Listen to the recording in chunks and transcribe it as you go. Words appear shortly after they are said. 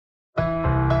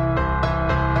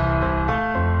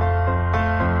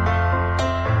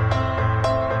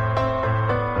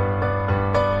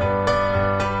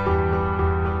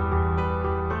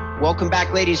Welcome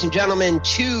back, ladies and gentlemen,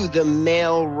 to the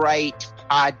MailRight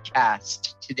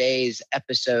podcast. Today's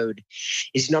episode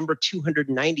is number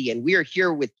 290, and we are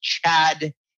here with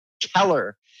Chad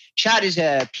Keller. Chad is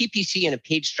a PPC and a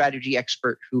paid strategy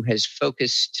expert who has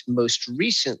focused most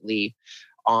recently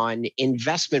on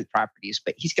investment properties,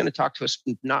 but he's going to talk to us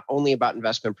not only about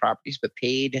investment properties, but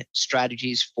paid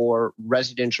strategies for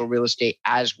residential real estate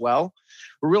as well.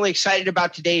 We're really excited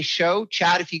about today's show.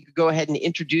 Chad, if you could go ahead and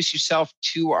introduce yourself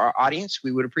to our audience,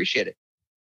 we would appreciate it.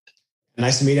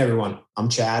 Nice to meet everyone. I'm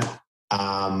Chad.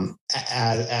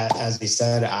 As he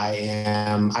said,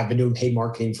 I've been doing paid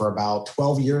marketing for about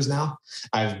 12 years now.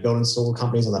 I've built and sold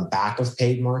companies on the back of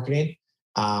paid marketing.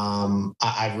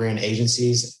 I've ran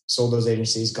agencies, sold those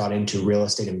agencies, got into real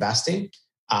estate investing,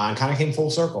 and kind of came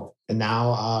full circle. And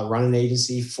now run an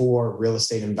agency for real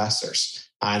estate investors.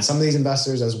 And some of these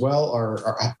investors as well are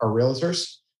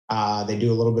realtors. They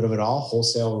do a little bit of it all: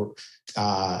 wholesale,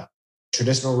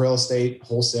 traditional real estate,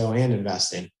 wholesale, and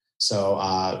investing. So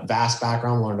vast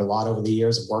background, learned a lot over the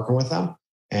years of working with them,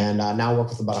 and now work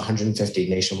with about 150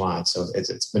 nationwide. So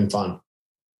it's been fun.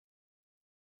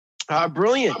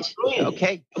 Brilliant.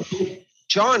 Okay.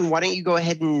 John, why don't you go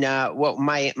ahead and,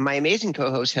 my amazing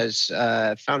co-host has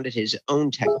founded his own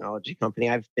technology company.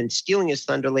 I've been stealing his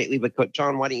thunder lately, but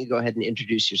John, why don't you go ahead and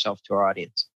introduce yourself to our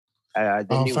audience,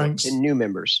 the new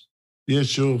members. Yeah,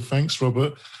 sure. Thanks,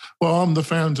 Robert. Well, I'm the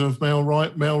founder of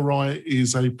MailRight. MailRight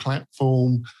is a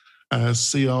platform,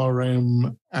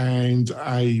 CRM, and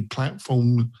a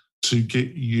platform to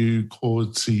get you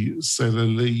quality seller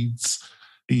leads.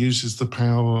 It uses the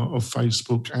power of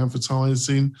Facebook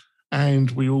advertising.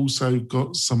 And we also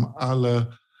got some other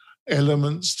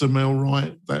elements to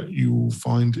MailRight that you will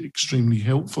find extremely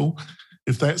helpful.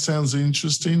 If that sounds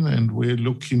interesting, and we're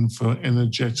looking for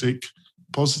energetic,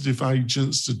 positive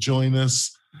agents to join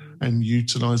us and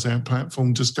utilize our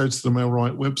platform, just go to the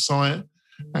MailRight website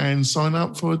and sign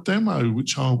up for a demo,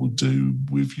 which I will do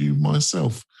with you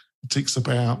myself. It takes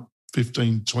about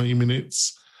 15, 20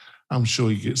 minutes. I'm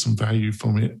sure you get some value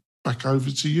from it. Back over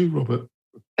to you, Robert.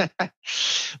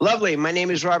 Lovely. My name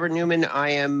is Robert Newman. I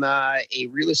am a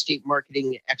real estate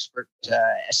marketing expert,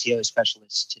 SEO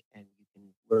specialist, and you can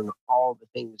learn all the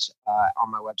things on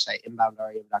my website,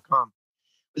 inboundrem.com.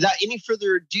 Without any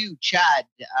further ado, Chad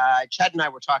and I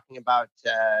were talking about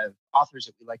authors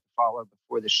that we like to follow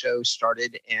before the show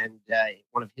started, and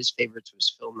one of his favorites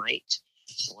was Phil Knight.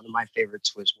 One of my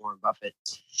favorites was Warren Buffett.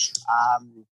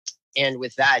 And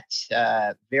with that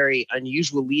very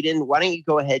unusual lead-in, why don't you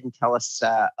go ahead and tell us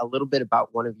a little bit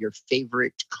about one of your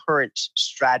favorite current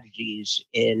strategies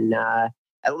in?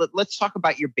 Let's talk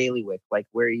about your bailiwick, like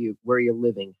where you're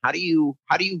living. How do you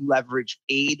leverage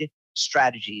paid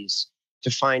strategies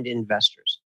to find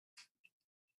investors?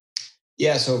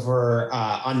 Yeah, so for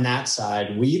on that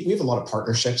side, we have a lot of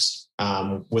partnerships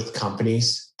with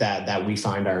companies that we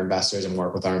find our investors and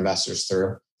work with our investors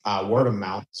through. Word of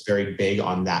mouth is very big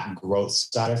on that growth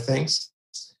side of things.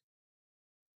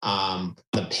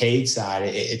 The paid side,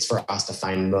 it's for us to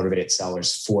find motivated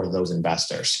sellers for those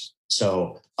investors.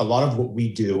 So a lot of what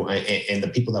we do and the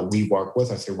people that we work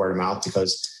with are through word of mouth,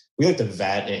 because we like to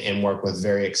vet and work with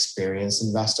very experienced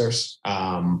investors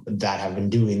that have been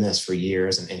doing this for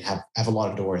years and have a lot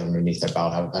of doors underneath their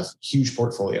belt, have huge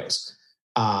portfolios.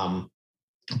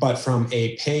 But from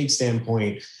a paid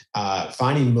standpoint,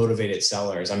 finding motivated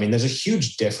sellers, I mean, there's a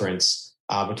huge difference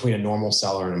between a normal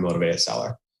seller and a motivated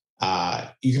seller.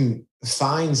 You can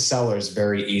find sellers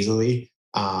very easily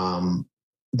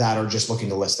that are just looking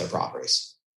to list their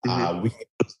properties. We can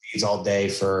get these all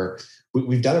day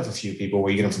we've done it for a few people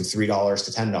where you get them from $3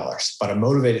 to $10, but a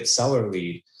motivated seller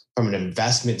lead from an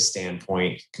investment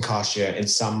standpoint can cost you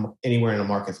anywhere in the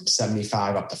market from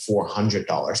 $75 up to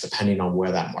 $400, depending on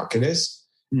where that market is.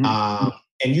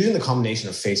 And using the combination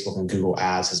of Facebook and Google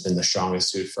ads has been the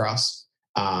strongest suit for us.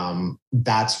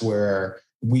 That's where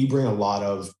we bring a lot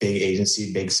of big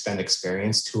agency, big spend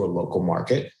experience to a local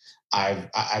market.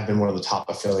 I've been one of the top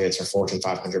affiliates for Fortune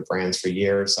 500 brands for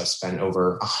years. I've spent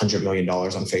over $100 million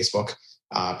on Facebook,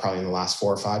 probably in the last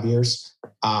 4 or 5 years.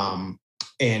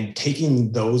 And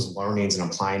taking those learnings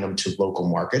and applying them to local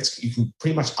markets, you can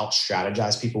pretty much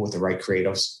out-strategize people with the right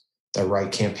creatives, the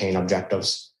right campaign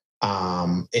objectives,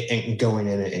 and going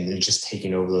in and just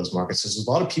taking over those markets. So there's a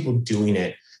lot of people doing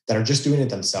it that are just doing it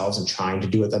themselves and trying to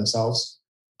do it themselves.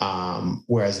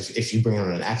 Whereas if you bring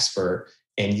on an expert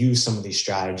and use some of these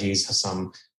strategies,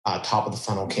 some top of the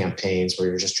funnel campaigns where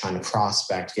you're just trying to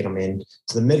prospect, get them into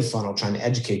the mid funnel, trying to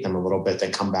educate them a little bit,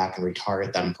 then come back and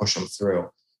retarget them and push them through.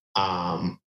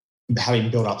 Having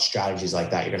built out strategies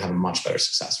like that, you're going to have a much better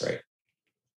success rate.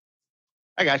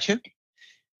 I got you.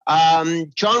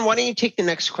 John, why don't you take the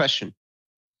next question?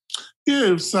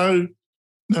 Yeah, so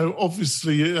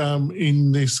obviously,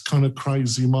 in this kind of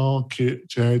crazy market,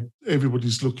 Jad,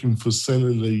 everybody's looking for seller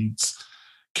leads.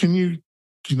 Can you,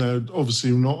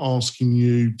 obviously, I'm not asking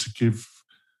you to give,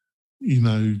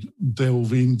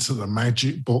 delve into the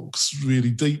magic box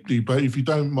really deeply, but if you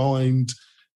don't mind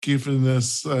giving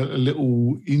us a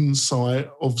little insight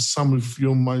of some of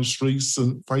your most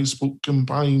recent Facebook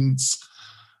campaigns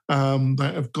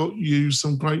that have got you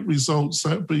some great results,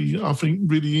 that'd be, I think,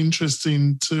 really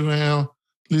interesting to our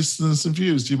listeners and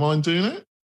viewers. Do you mind doing it?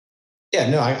 Yeah,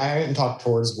 no, I can talk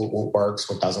towards what works,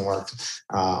 what doesn't work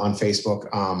on Facebook.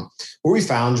 What we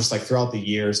found just like throughout the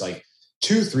years, like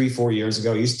 2, 3, 4 years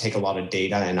ago, you used to take a lot of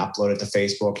data and upload it to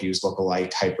Facebook, use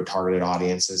lookalike, hyper-targeted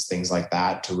audiences, things like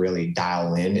that to really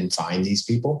dial in and find these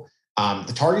people.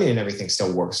 The targeting and everything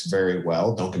still works very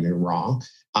well, don't get me wrong,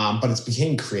 but it's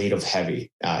became creative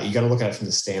heavy. You got to look at it from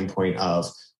the standpoint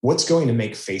of what's going to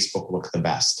make Facebook look the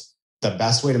best. The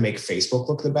best way to make Facebook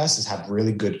look the best is have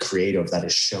really good creative that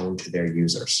is shown to their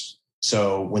users.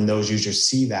 So when those users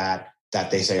see that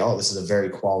they say, oh, this is a very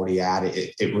quality ad,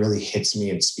 it really hits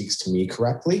me and speaks to me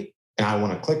correctly, and I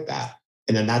want to click that.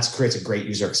 And then that creates a great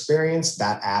user experience.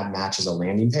 That ad matches a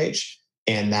landing page.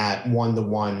 And that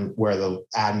one-to-one where the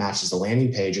ad matches the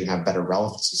landing page, you can have better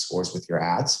relevancy scores with your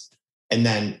ads. And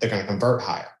then they're going to convert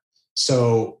higher.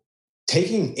 So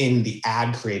taking in the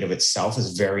ad creative itself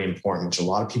is very important, which a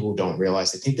lot of people don't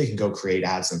realize. They think they can go create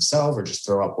ads themselves or just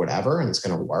throw up whatever and it's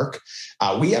going to work.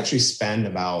 We actually spend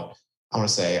about, I want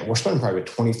to say, we're spending probably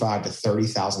 $25,000 to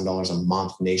 $30,000 a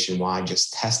month nationwide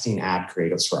just testing ad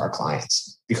creatives for our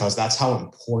clients, because that's how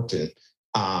important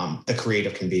the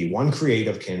creative can be. One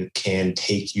creative can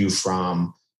take you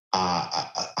from a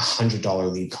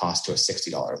 $100 lead cost to a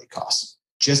 $60 lead cost.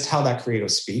 Just how that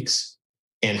creative speaks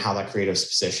and how that creative is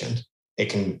positioned.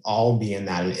 It can all be in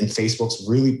that. And Facebook's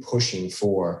really pushing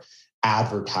for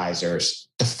advertisers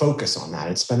to focus on that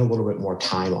and spend a little bit more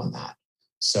time on that.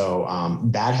 So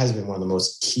that has been one of the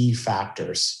most key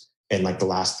factors in like the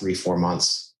last 3-4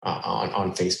 months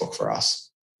on Facebook for us.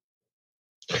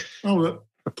 Oh,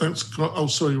 thanks. Oh,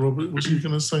 sorry, Robert. Was you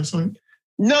going to say something?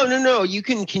 No. You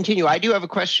can continue. I do have a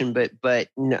question, but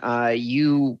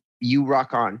you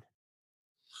rock on.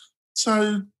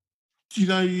 So,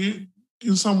 you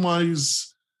in some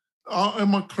ways,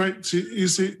 am I correct?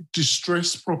 Is it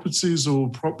distressed properties or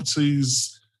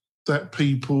properties that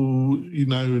people,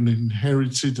 and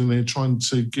inherited and they're trying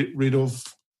to get rid of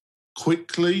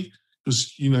quickly?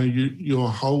 Because, you're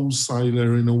a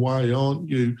wholesaler in a way, aren't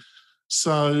you?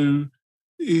 So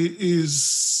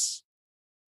is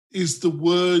the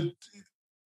word...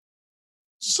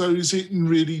 So is it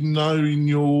really knowing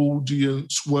your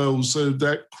audience well, so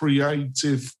that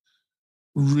creative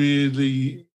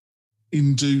really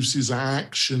induces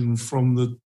action from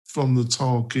the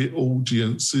target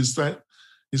audience? Is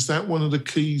that one of the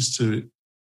keys to it?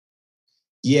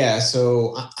 Yeah.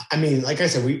 So, I mean, like I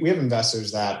said, we have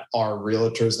investors that are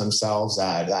realtors themselves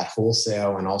that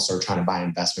wholesale and also are trying to buy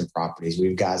investment properties. We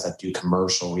have guys that do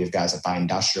commercial. We have guys that buy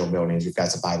industrial buildings. We have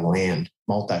guys that buy land,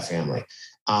 multifamily.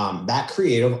 That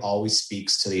creative always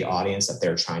speaks to the audience that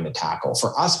they're trying to tackle.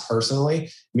 For us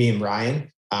personally, me and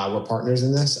Brian, we're partners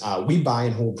in this. We buy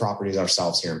and hold properties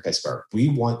ourselves here in Pittsburgh. We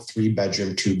want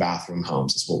 3-bedroom, 2-bathroom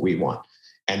homes. Is what we want.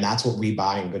 And that's what we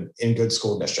buy in good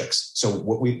school districts. So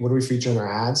what do we feature in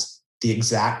our ads? The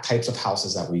exact types of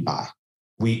houses that we buy.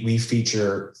 We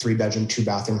feature 3-bedroom,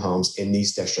 2-bathroom homes in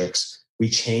these districts. We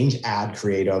change ad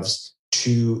creatives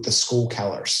to the school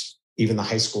Kellers, even the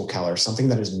high school Keller, something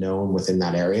that is known within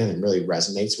that area and really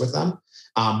resonates with them.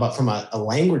 But from a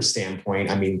language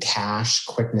standpoint, I mean, cash,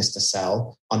 quickness to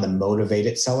sell on the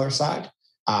motivated seller side,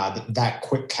 that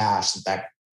quick cash, that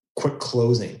quick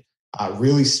closing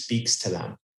really speaks to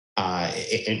them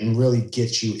and really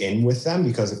gets you in with them,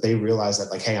 because if they realize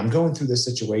that, like, hey, I'm going through this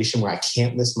situation where I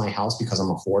can't list my house because I'm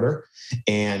a hoarder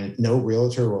and no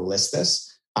realtor will list this,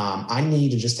 I need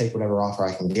to just take whatever offer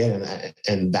I can get.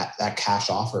 And that cash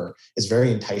offer is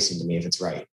very enticing to me if it's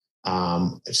right.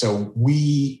 So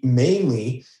we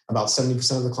mainly, about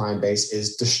 70% of the client base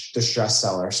is distressed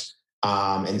sellers.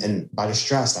 And by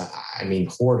distressed, I mean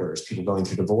hoarders, people going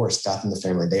through divorce, death in the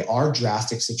family. They are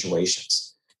drastic situations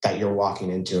that you're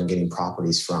walking into and getting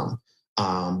properties from.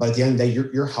 But at the end of the day,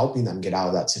 you're helping them get out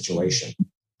of that situation.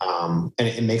 And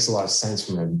it makes a lot of sense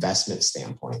from an investment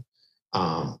standpoint.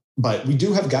 But we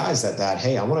do have guys that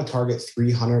hey, I want to target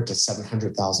 $300,000 to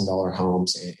 $700,000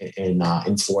 homes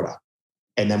in Florida.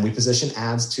 And then we position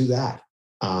ads to that.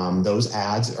 Those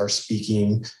ads are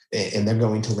speaking and they're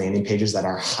going to landing pages that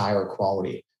are higher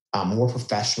quality. more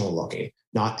professional looking,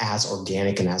 not as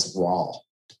organic and as raw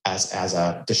as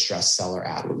a distressed seller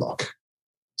ad would look.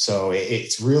 So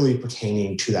it's really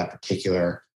pertaining to that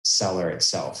particular seller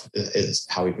itself is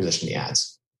how we position the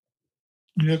ads.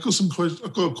 Yeah, I've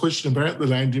got a question about the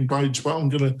landing page, but I'm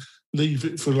going to leave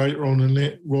it for later on and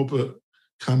let Robert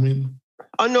come in.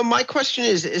 Oh no, my question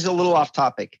is a little off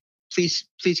topic. Please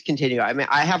continue. I mean,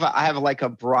 I have like a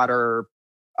broader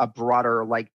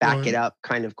like back it up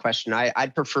kind of question.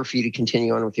 I'd prefer for you to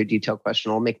continue on with your detailed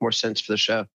question. It'll make more sense for the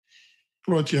show.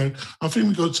 Right, yeah. I think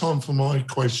we've got time for my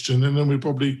question, and then we'll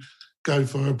probably go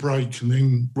for a break, and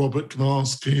then Robert can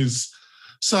ask his.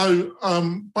 So,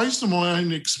 based on my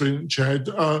own experience, Chad,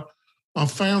 I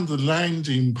found the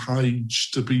landing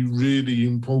page to be really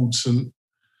important.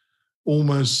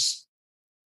 Almost,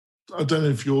 I don't know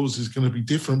if yours is going to be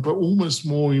different, but almost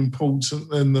more important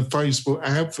than the Facebook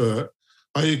advert.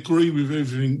 I agree with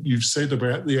everything you've said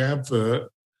about the advert,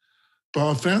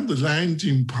 but I found the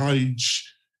landing page,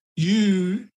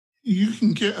 you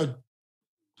can get a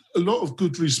lot of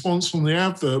good response from the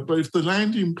advert, but if the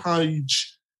landing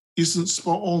page isn't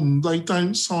spot on, they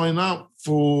don't sign up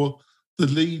for the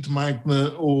lead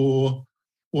magnet or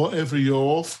whatever you're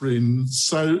offering.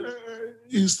 So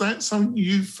is that something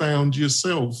you found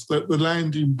yourself, that the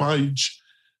landing page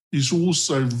is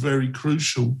also very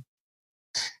crucial?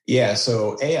 Yeah,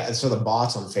 so the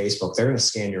bots on Facebook, they're going to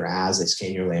scan your ads, they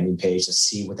scan your landing page to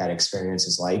see what that experience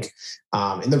is like.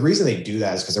 And the reason they do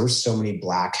that is because there were so many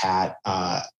black hat,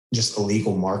 just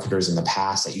illegal marketers in the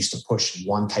past that used to push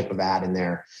one type of ad in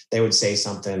there. They would say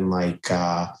something like,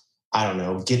 I don't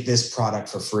know, get this product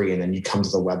for free. And then you come to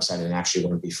the website and it actually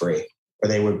wouldn't be free. Or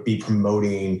they would be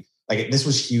promoting, like this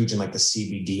was huge in like the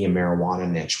CBD and marijuana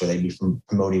niche, where they'd be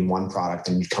promoting one product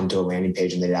and you'd come to a landing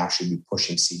page and they'd actually be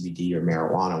pushing CBD or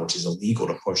marijuana, which is illegal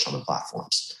to push on the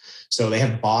platforms. So they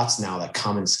have bots now that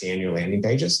come and scan your landing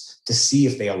pages to see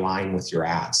if they align with your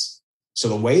ads. So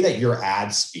the way that your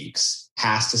ad speaks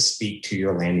has to speak to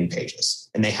your landing pages,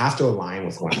 and they have to align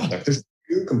with one another. If there's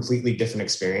two completely different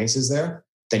experiences there,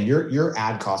 then your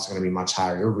ad costs are going to be much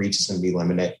higher. Your reach is going to be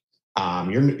limited.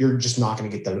 You're just not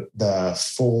going to get the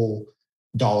full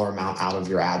dollar amount out of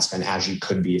your ad spend as you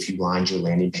could be if you lined your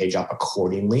landing page up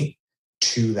accordingly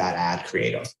to that ad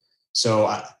creative.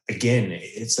 So again,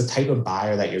 it's the type of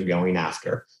buyer that you're going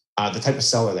after, the type of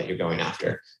seller that you're going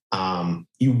after.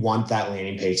 You want that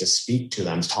landing page to speak to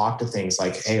them, to talk to things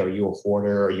like, hey, are you a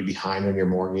hoarder? Are you behind on your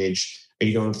mortgage? Are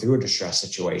you going through a distress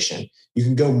situation? You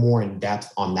can go more in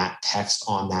depth on that text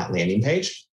on that landing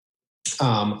page.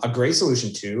 A great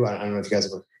solution too, I don't know if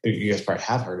you guys probably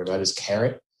have heard of it, is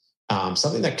Carrot.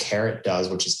 Something that Carrot does,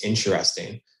 which is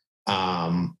interesting,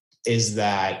 is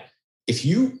that if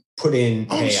you put in...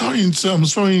 I'm sorry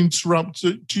to interrupt.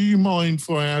 Do you mind,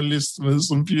 for our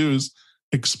listeners and viewers,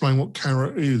 explain what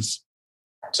Carrot is?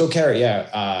 So Carrot,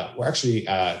 we're actually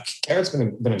Carrot's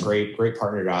been a great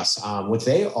partner to us. What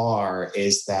they are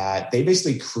is that they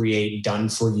basically create done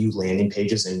for you landing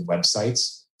pages and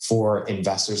websites for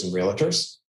investors and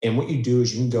realtors. And what you do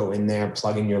is you can go in there,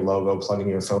 plug in your logo, plug in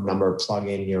your phone number, plug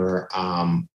in your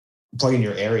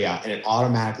area, and it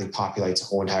automatically populates a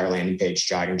whole entire landing page,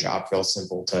 drag and drop, real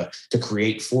simple to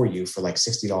create for you for like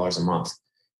 $60 a month.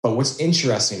 But what's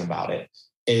interesting about it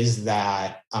is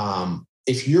that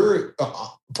if you're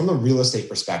from a real estate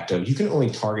perspective, you can only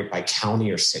target by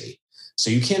county or city. So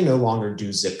you can no longer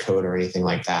do zip code or anything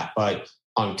like that. But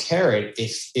on Carrot,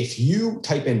 if you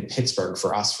type in Pittsburgh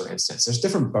for us, for instance, there's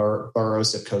different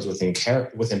boroughs, zip codes within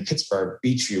Pittsburgh,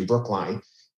 Beachview, Brookline,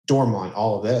 Dormont,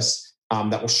 all of this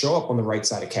that will show up on the right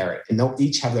side of Carrot. And they'll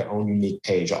each have their own unique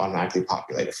page automatically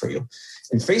populated for you.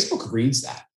 And Facebook reads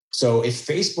that. So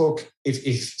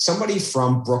if somebody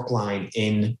from Brookline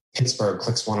in Pittsburgh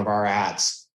clicks one of our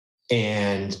ads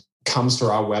and comes to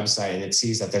our website and it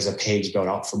sees that there's a page built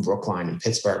out for Brookline in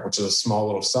Pittsburgh, which is a small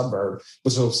little suburb,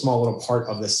 which is a small little part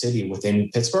of the city within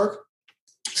Pittsburgh,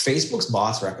 Facebook's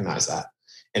bots recognize that.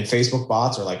 And Facebook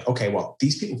bots are like, okay, well,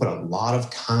 these people put a lot of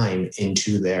time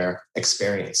into their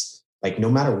experience. Like no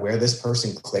matter where this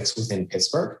person clicks within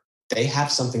Pittsburgh, they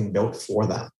have something built for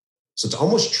them. So it's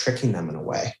almost tricking them in a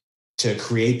way to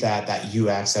create that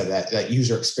UX, that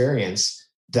user experience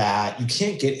that you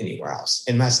can't get anywhere else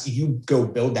unless you go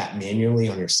build that manually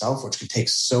on yourself, which could take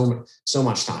so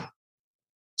much time.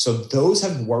 So those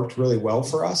have worked really well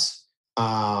for us.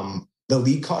 The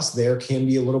lead cost there can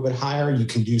be a little bit higher. You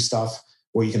can do stuff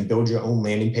where you can build your own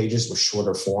landing pages with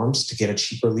shorter forms to get a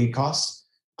cheaper lead cost.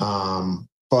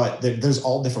 But there's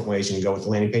all different ways you can go with the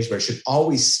landing page, but it should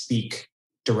always speak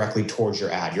directly towards your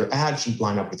ad. Your ad should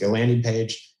line up with your landing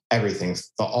page, everything,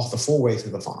 the full way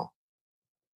through the funnel.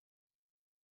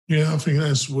 Yeah, I think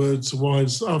that's words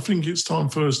wise. I think it's time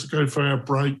for us to go for our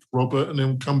break, Robert, and then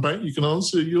we'll come back. You can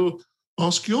ask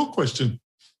your question.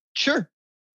 Sure.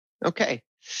 Okay.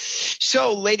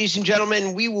 So, ladies and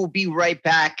gentlemen, we will be right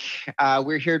back.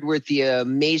 We're here with the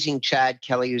amazing Chad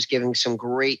Kelly, who's giving some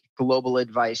great global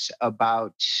advice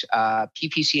about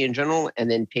PPC in general, and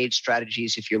then paid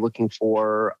strategies if you're looking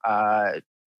for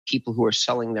people who are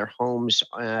selling their homes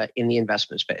in the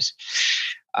investment space.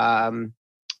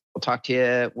 We'll talk to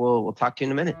you. We'll talk to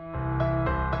you in a minute.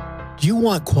 Do you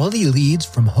want quality leads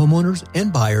from homeowners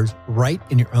and buyers right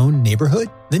in your own neighborhood?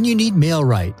 Then you need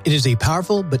MailRight. It is a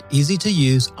powerful but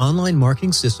easy-to-use online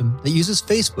marketing system that uses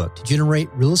Facebook to generate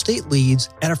real estate leads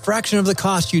at a fraction of the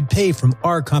cost you'd pay from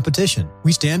our competition.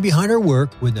 We stand behind our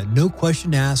work with a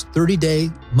no-question-asked 30-day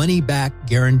money-back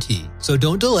guarantee. So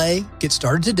don't delay. Get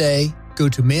started today. Go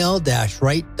to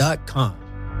mail-right.com.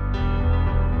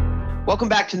 Welcome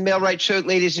back to the MailRight Show,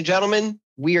 ladies and gentlemen.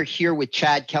 We are here with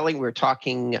Chad Kelly. We're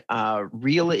talking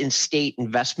real estate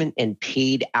investment and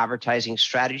paid advertising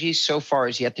strategies. So far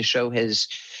as yet, the show has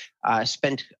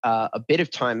spent a bit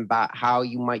of time about how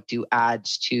you might do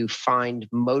ads to find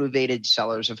motivated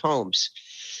sellers of homes.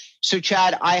 So,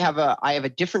 Chad, I have a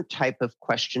different type of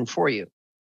question for you.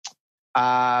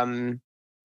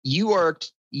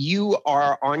 You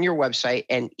are on your website,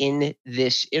 and in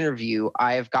this interview,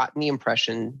 I have gotten the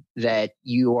impression that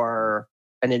you are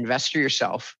an investor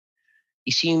yourself.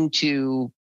 You seem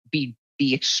to be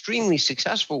extremely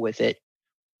successful with it.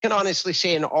 I can honestly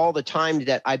say in all the time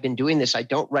that I've been doing this, I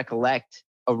don't recollect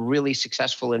a really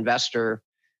successful investor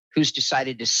who's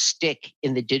decided to stick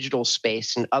in the digital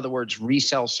space. In other words,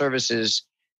 resell services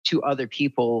to other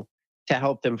people to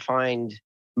help them find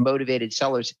motivated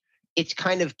sellers. It's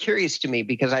kind of curious to me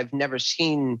because I've never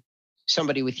seen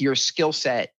somebody with your skill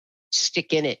set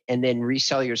stick in it and then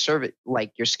resell your service,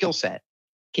 like your skill set.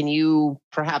 Can you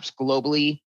perhaps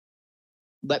globally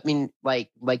let me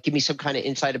give me some kind of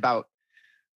insight about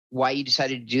why you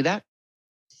decided to do that?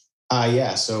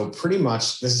 Yeah. So pretty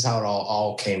much this is how it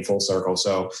all came full circle.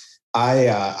 So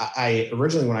I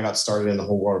originally, when I got started in the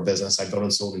whole world of business, I built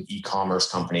and sold an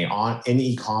e-commerce company in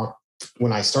e-com.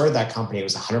 When I started that company, it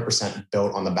was 100%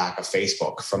 built on the back of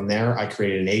Facebook. From there, I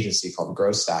created an agency called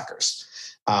Growth Stackers.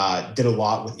 Did a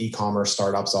lot with e-commerce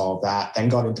startups, all of that. Then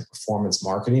got into performance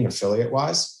marketing,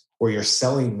 affiliate-wise, where you're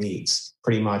selling leads.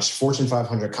 Pretty much Fortune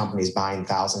 500 companies buying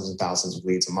thousands and thousands of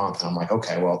leads a month. And I'm like,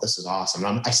 okay, well, this is awesome.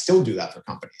 And I still do that for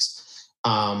companies.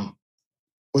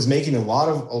 Was making a lot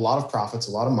of profits,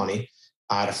 a lot of money.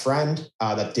 I had a friend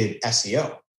that did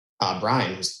SEO,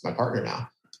 Brian, who's my partner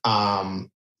now.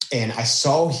 And I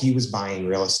saw he was buying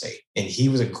real estate, and he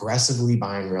was aggressively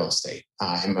buying real estate.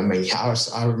 I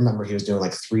remember he was doing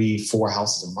like 3-4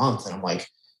 houses a month. And I'm like,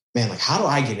 man, like, how do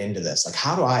I get into this?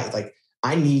 Like,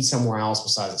 I need somewhere else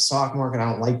besides the stock market.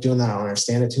 I don't like doing that. I don't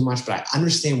understand it too much, but I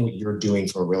understand what you're doing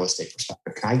from a real estate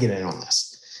perspective. Can I get in on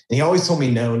this? And he always told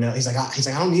me, no. He's like,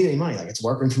 I don't need any money. Like, it's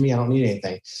working for me. I don't need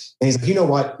anything. And he's like, you know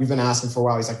what? You've been asking for a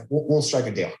while. He's like, we'll strike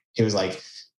a deal. He was like,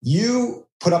 you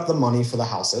put up the money for the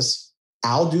houses.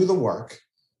 I'll do the work.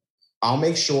 I'll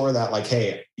make sure that, like,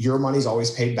 hey, your money's always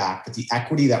paid back, but the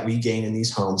equity that we gain in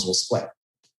these homes will split.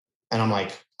 And I'm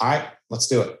like, all right, let's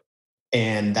do it.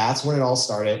 And that's when it all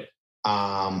started.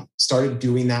 Started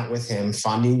doing that with him,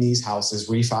 funding these houses,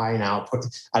 refining out.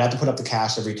 I'd have to put up the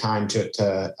cash every time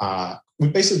we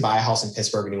basically buy a house in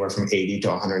Pittsburgh anywhere from 80 to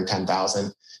 110,000.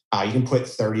 You can put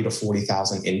 30 to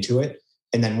 40,000 into it,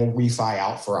 and then we'll refi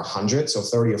out for 100. So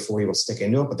 30 or 40 will stick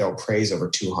into it, but they'll appraise over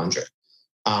 200.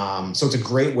 So it's a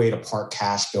great way to park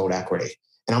cash, build equity.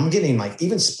 And I'm getting, like,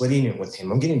 even splitting it with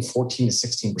him, I'm getting 14 to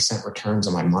 16% returns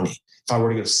on my money if I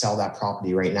were to go sell that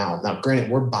property right now. Now,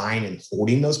 granted, we're buying and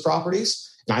holding those properties,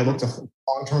 and I look to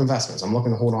long-term investments. I'm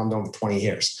looking to hold on to them for 20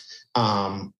 years.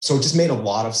 So it just made a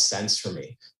lot of sense for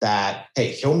me that,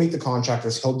 hey, he'll meet the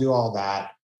contractors, he'll do all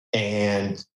that,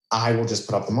 and I will just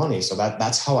put up the money. So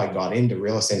that's how I got into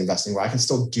real estate investing, where I can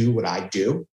still do what I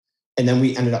do. And then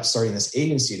we ended up starting this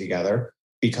agency together,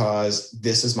 because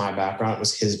this is my background. It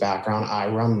was his background. I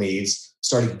run leads,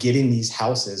 started getting these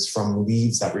houses from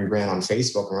leads that we ran on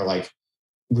Facebook. And we're like,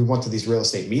 we went to these real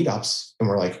estate meetups, and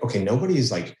we're like, okay, nobody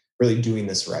is like really doing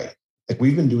this right. Like,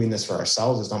 we've been doing this for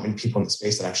ourselves. There's not many people in the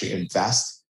space that actually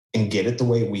invest and get it the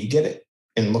way we get it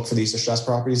and look for these distressed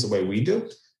properties the way we do.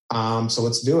 So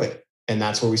let's do it. And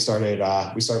that's where we started.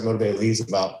 We started Motivated Leads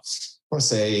about, I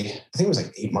think it was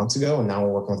like 8 months ago. And now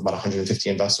we're working with about 150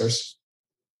 investors.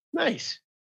 Nice.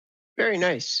 Very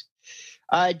nice.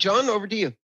 John, over to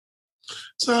you.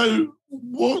 So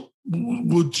what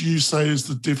would you say is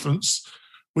the difference?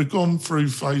 We've gone through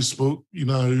Facebook,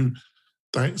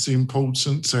 that's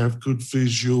important to have good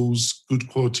visuals, good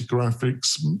quality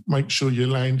graphics, make sure your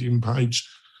landing page.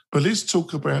 But let's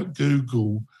talk about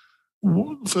Google.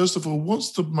 First of all,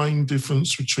 what's the main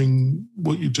difference between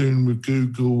what you're doing with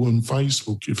Google and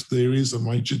Facebook, if there is a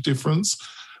major difference?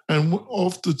 And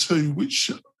of the two,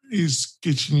 which is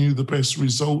getting you the best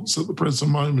results at the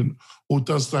present moment, or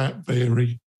does that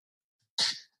vary?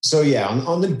 So yeah,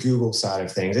 on the Google side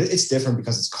of things, it's different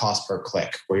because it's cost per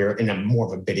click, where you're in a more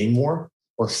of a bidding war,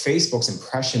 or Facebook's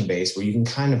impression based, where you can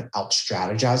kind of out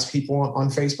strategize people on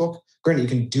Facebook. Granted, you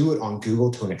can do it on Google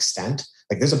to an extent.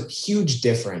 Like there's a huge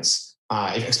difference,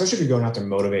 especially if you're going after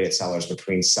motivated sellers,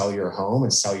 between sell your home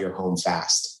and sell your home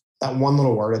fast. That one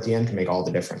little word at the end can make all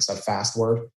the difference. That fast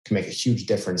word can make a huge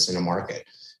difference in a market.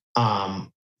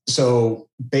 So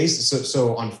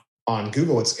on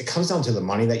Google, it comes down to the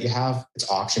money that you have. It's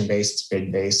auction based, it's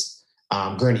bid based.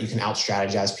 Granted, you can out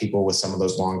strategize people with some of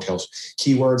those long tail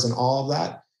keywords and all of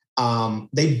that.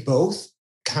 They both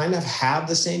kind of have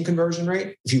the same conversion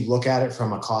rate. If you look at it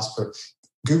from a cost per,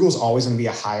 Google's always going to be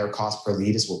a higher cost per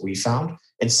lead is what we found.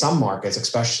 In some markets,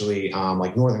 especially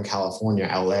like Northern California,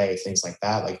 LA, things like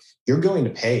that, like you're going to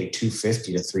pay $250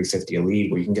 to $350 a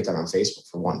lead, where you can get that on Facebook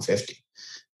for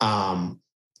 $150.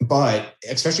 But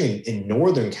especially in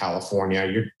Northern California,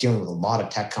 you're dealing with a lot of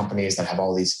tech companies that have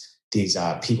all these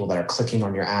people that are clicking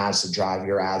on your ads to drive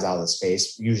your ads out of the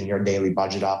space, using your daily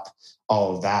budget up,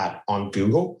 all of that on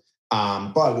Google.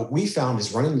 But what we found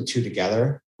is running the two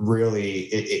together really,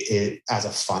 it as a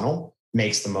funnel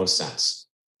makes the most sense,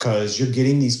 because you're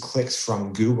getting these clicks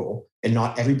from Google and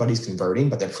not everybody's converting,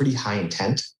 but they're pretty high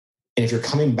intent. And if you're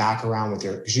coming back around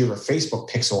because you have a Facebook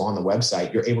pixel on the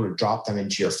website, you're able to drop them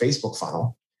into your Facebook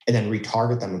funnel and then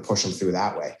retarget them and push them through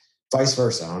that way. Vice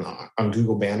versa on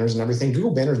Google banners and everything.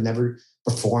 Google banners never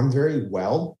perform very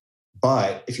well,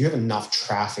 but if you have enough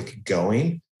traffic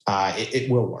going, it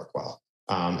will work well.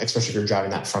 Especially if you're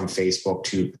driving that from Facebook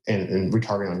to and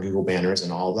retargeting on Google banners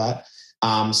and all of that.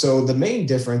 So the main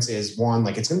difference is, one,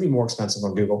 like it's going to be more expensive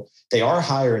on Google. They are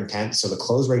higher intent, so the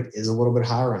close rate is a little bit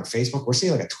higher. On Facebook, we're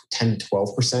seeing like a 10,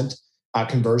 12%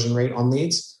 conversion rate on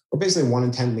leads. We're basically 1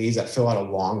 in 10 leads that fill out a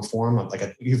long form.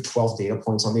 You have 12 data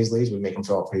points on these leads. We make them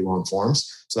fill out pretty long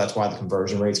forms. So that's why the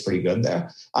conversion rate's pretty good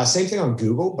there. Same thing on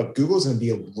Google, but Google's going to be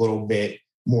a little bit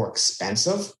more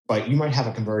expensive, but you might have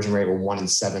a conversion rate where 1 in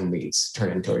 7 leads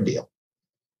turn into a deal.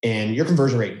 And your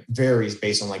conversion rate varies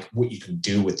based on like what you can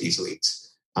do with these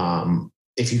leads.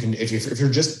 If you're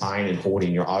just buying and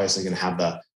holding, you're obviously going to have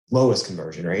the lowest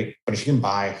conversion rate. But if you can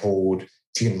buy, hold,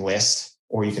 if you can list,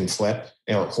 or you can flip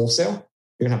or wholesale,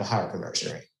 you're going to have a higher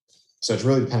conversion rate. So it's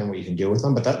really depending on what you can do with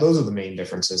them. But those are the main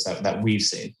differences that we've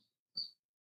seen.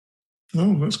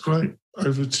 Oh, that's great.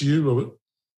 Over to you, Robert.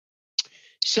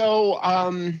 So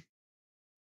I'm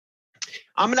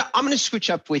gonna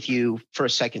switch up with you for a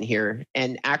second here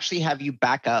and actually have you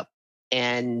back up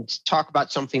and talk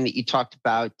about something that you talked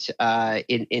about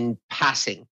in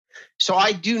passing. So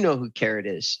I do know who Carrot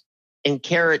is, and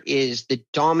Carrot is the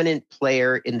dominant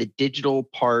player in the digital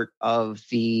part of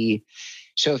the.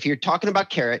 So if you're talking about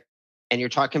Carrot and you're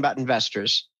talking about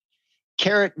investors,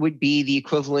 Carrot would be the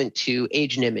equivalent to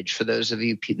Agent Image for those of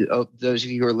you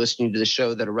who are listening to the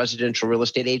show that are residential real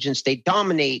estate agents. They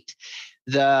dominate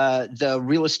the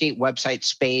real estate website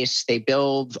space. They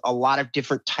build a lot of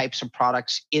different types of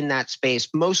products in that space.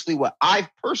 Mostly what I've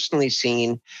personally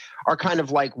seen are kind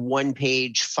of like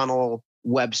one-page funnel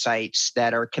websites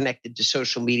that are connected to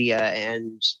social media,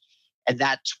 and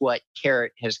that's what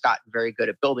Carrot has gotten very good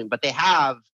at building. But they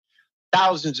have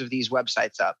thousands of these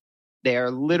websites up. They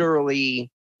are literally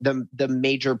the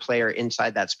major player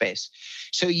inside that space.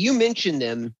 So you mentioned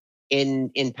them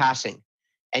in passing.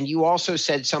 And you also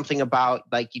said something about,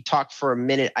 like, you talked for a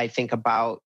minute, I think,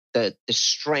 about the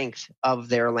strength of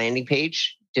their landing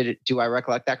page. Do I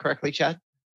recollect that correctly, Chad?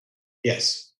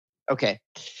 Yes. Okay.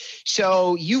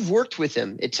 So you've worked with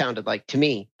them, it sounded like, to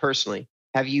me personally.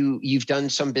 You've done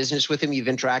some business with them? You've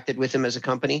interacted with them as a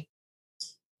company?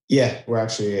 Yeah, we're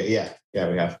actually, we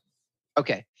have.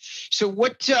 Okay. So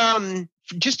what,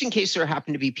 just in case there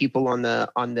happen to be people on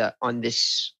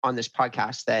this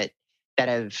podcast that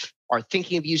are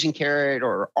thinking of using Carrot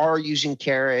or are using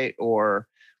Carrot, or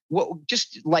what,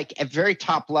 just like at very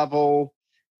top level,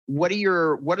 what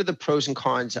are the pros and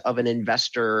cons of an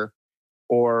investor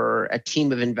or a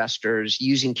team of investors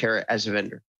using Carrot as a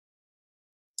vendor?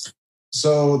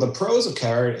 So the pros of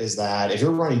Carrot is that if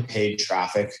you're running paid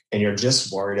traffic and you're just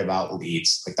worried about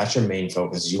leads, like that's your main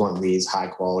focus. You want leads, high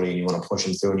quality, and you want to push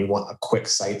them through, and you want a quick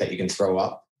site that you can throw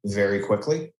up very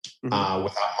quickly without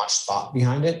much thought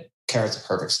behind it. Carrot's a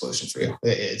perfect solution for you.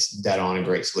 It's dead on a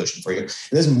great solution for you. And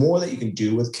there's more that you can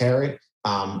do with Carrot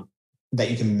that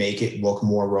you can make it look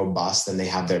more robust than they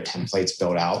have their templates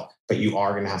built out. But you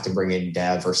are going to have to bring in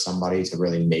dev or somebody to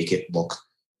really make it look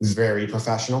very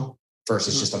professional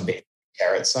versus just a big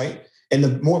Carrot site. And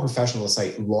the more professional the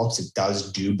site looks, it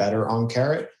does do better on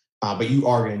Carrot. But you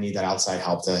are going to need that outside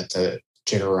help to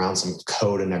jigger around some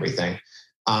code and everything.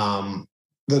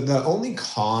 The only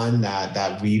con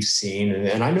that we've seen,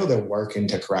 and I know they're working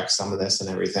to correct some of this and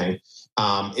everything,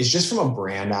 is just from a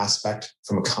brand aspect,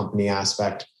 from a company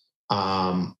aspect.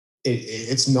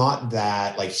 It's not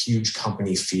that like huge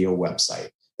company feel website.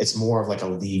 It's more of like a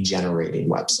lead generating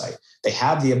website. They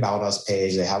have the About Us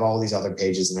page. They have all these other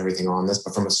pages and everything on this.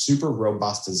 But from a super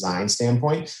robust design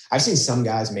standpoint, I've seen some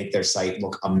guys make their site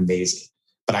look amazing.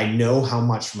 But I know how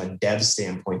much from a dev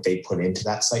standpoint they put into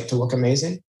that site to look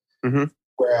amazing. Mm-hmm.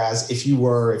 Whereas if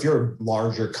you're a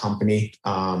larger company,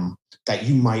 that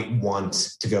you might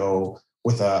want to go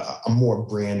with a more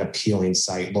brand appealing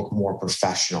site, look more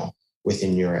professional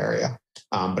within your area.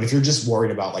 But if you're just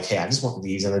worried about like, hey, I just want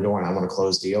leads in the door and I want to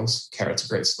close deals, Carrot's a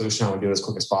great solution. I want to do it as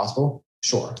quick as possible.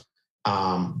 Sure.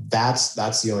 That's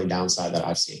the only downside that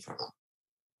I've seen from them.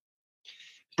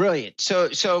 Brilliant.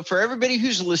 So for everybody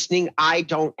who's listening, I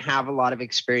don't have a lot of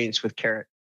experience with Carrot.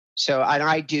 So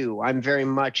I'm very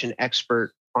much an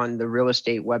expert on the real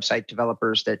estate website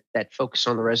developers that focus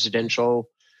on the residential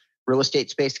real estate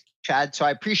space, Chad. So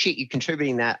I appreciate you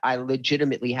contributing that. I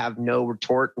legitimately have no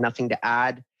retort, nothing to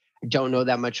add. I don't know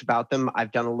that much about them.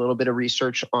 I've done a little bit of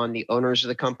research on the owners of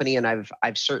the company, and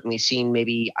I've certainly seen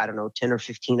maybe, 10 or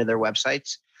 15 of their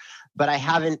websites, but I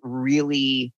haven't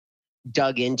really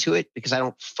dug into it because I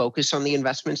don't focus on the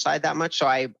investment side that much. So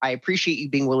I appreciate you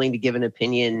being willing to give an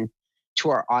opinion to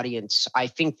our audience. I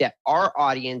think that our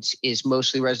audience is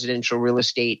mostly residential real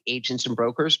estate agents and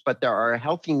brokers, but there are a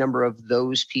healthy number of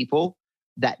those people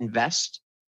that invest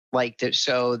like this.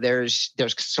 So there's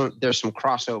some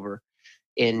crossover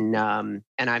in, and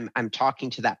I'm talking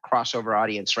to that crossover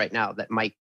audience right now that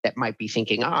might be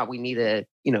thinking, we need an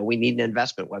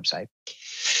investment website.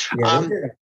 Yeah,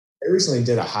 they recently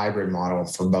did a hybrid model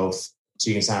for both. So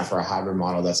you can sign up for a hybrid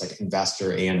model that's like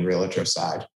investor and realtor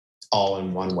side, all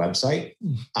in one website.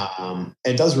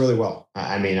 It does really well.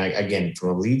 I mean, again, from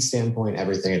a lead standpoint,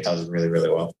 everything, it does really, really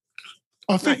well.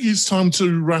 I think it's time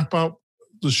to wrap up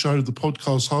the show, the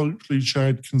podcast. Hopefully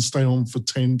Chad can stay on for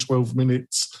 10, 12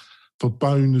 minutes for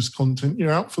bonus content.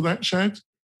 You're out for that, Chad?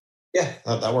 Yeah,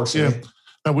 that works for me.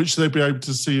 Which they'll be able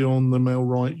to see on the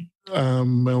MailRight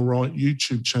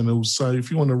YouTube channel. So if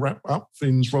you want to wrap up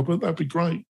things, Robert, that'd be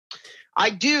great.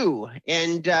 I do.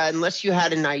 And unless you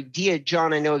had an idea,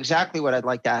 John, I know exactly what I'd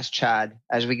like to ask Chad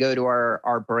as we go to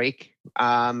our break,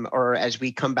 or as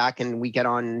we come back and we get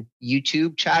on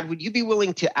YouTube. Chad, would you be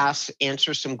willing to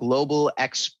answer some global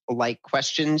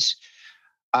questions?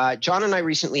 John and I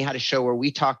recently had a show where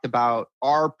we talked about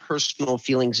our personal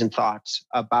feelings and thoughts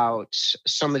about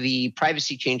some of the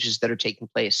privacy changes that are taking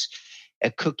place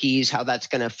at cookies, how that's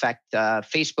going to affect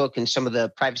Facebook, and some of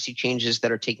the privacy changes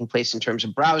that are taking place in terms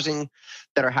of browsing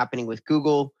that are happening with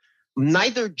Google.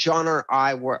 Neither John or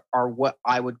I are what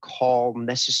I would call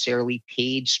necessarily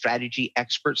paid strategy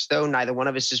experts, though. Neither one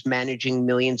of us is managing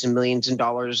millions and millions of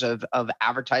dollars of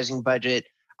advertising budget.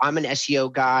 I'm an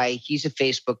SEO guy. He's a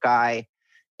Facebook guy.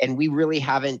 And we really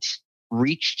haven't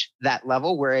reached that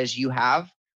level, whereas you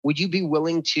have. Would you be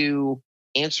willing to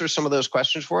answer some of those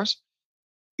questions for us?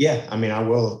 Yeah, I mean, I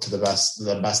will to the best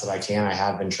that I can. I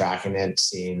have been tracking it,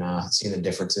 seeing the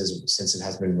differences since it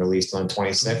has been released on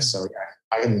 26. So yeah,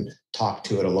 I can talk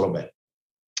to it a little bit.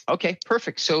 Okay,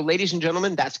 perfect. So ladies and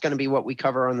gentlemen, that's going to be what we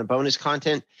cover on the bonus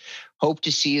content. Hope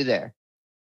to see you there.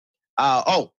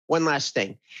 One last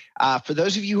thing. For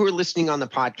those of you who are listening on the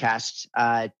podcast,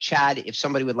 Chad, if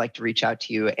somebody would like to reach out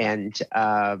to you and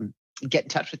get in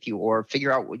touch with you or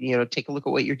figure out, take a look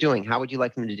at what you're doing, how would you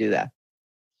like them to do that?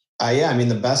 I mean,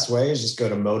 the best way is just go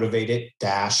to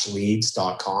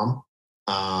motivated-leads.com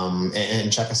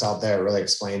and check us out there. It really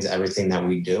explains everything that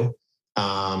we do.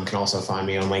 You can also find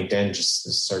me on LinkedIn.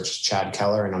 Just search Chad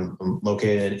Keller, and I'm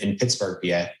located in Pittsburgh,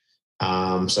 PA.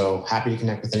 So happy to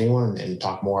connect with anyone and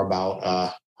talk more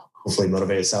about hopefully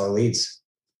motivated seller leads.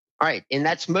 All right. And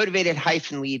that's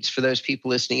motivated-leads for those people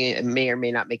listening. It may or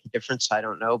may not make a difference. I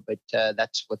don't know, but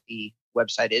that's what the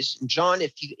website is. And John,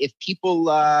 if people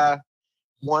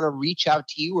want to reach out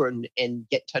to you and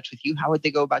get in touch with you, how would they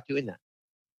go about doing that?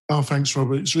 Oh, thanks,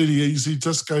 Robert. It's really easy.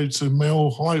 Just go to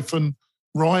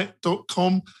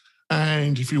mail-right.com.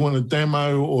 And if you want a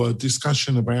demo or a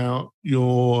discussion about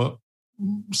your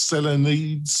seller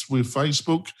needs with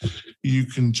Facebook, you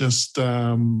can just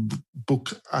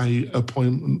book a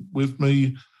appointment with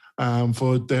me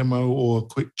for a demo or a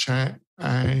quick chat.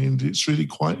 and it's really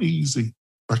quite easy.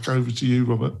 Back over to you,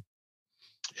 Robert.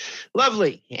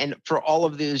 Lovely. And for all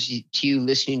of those to you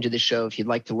listening to the show, if you'd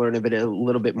like to learn a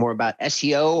little bit more about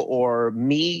SEO or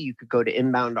me, you could go to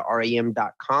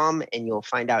inboundrem.com and you'll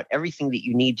find out everything that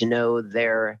you need to know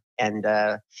there. And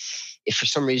if for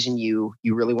some reason you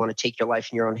really want to take your life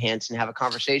in your own hands and have a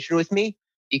conversation with me,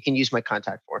 you can use my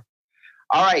contact form.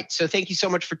 All right. So thank you so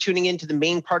much for tuning in to the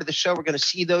main part of the show. We're going to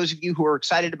see those of you who are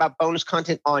excited about bonus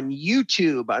content on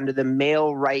YouTube under the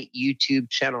MailRight YouTube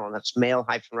channel. And that's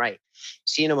mail-right.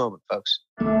 See you in a moment, folks.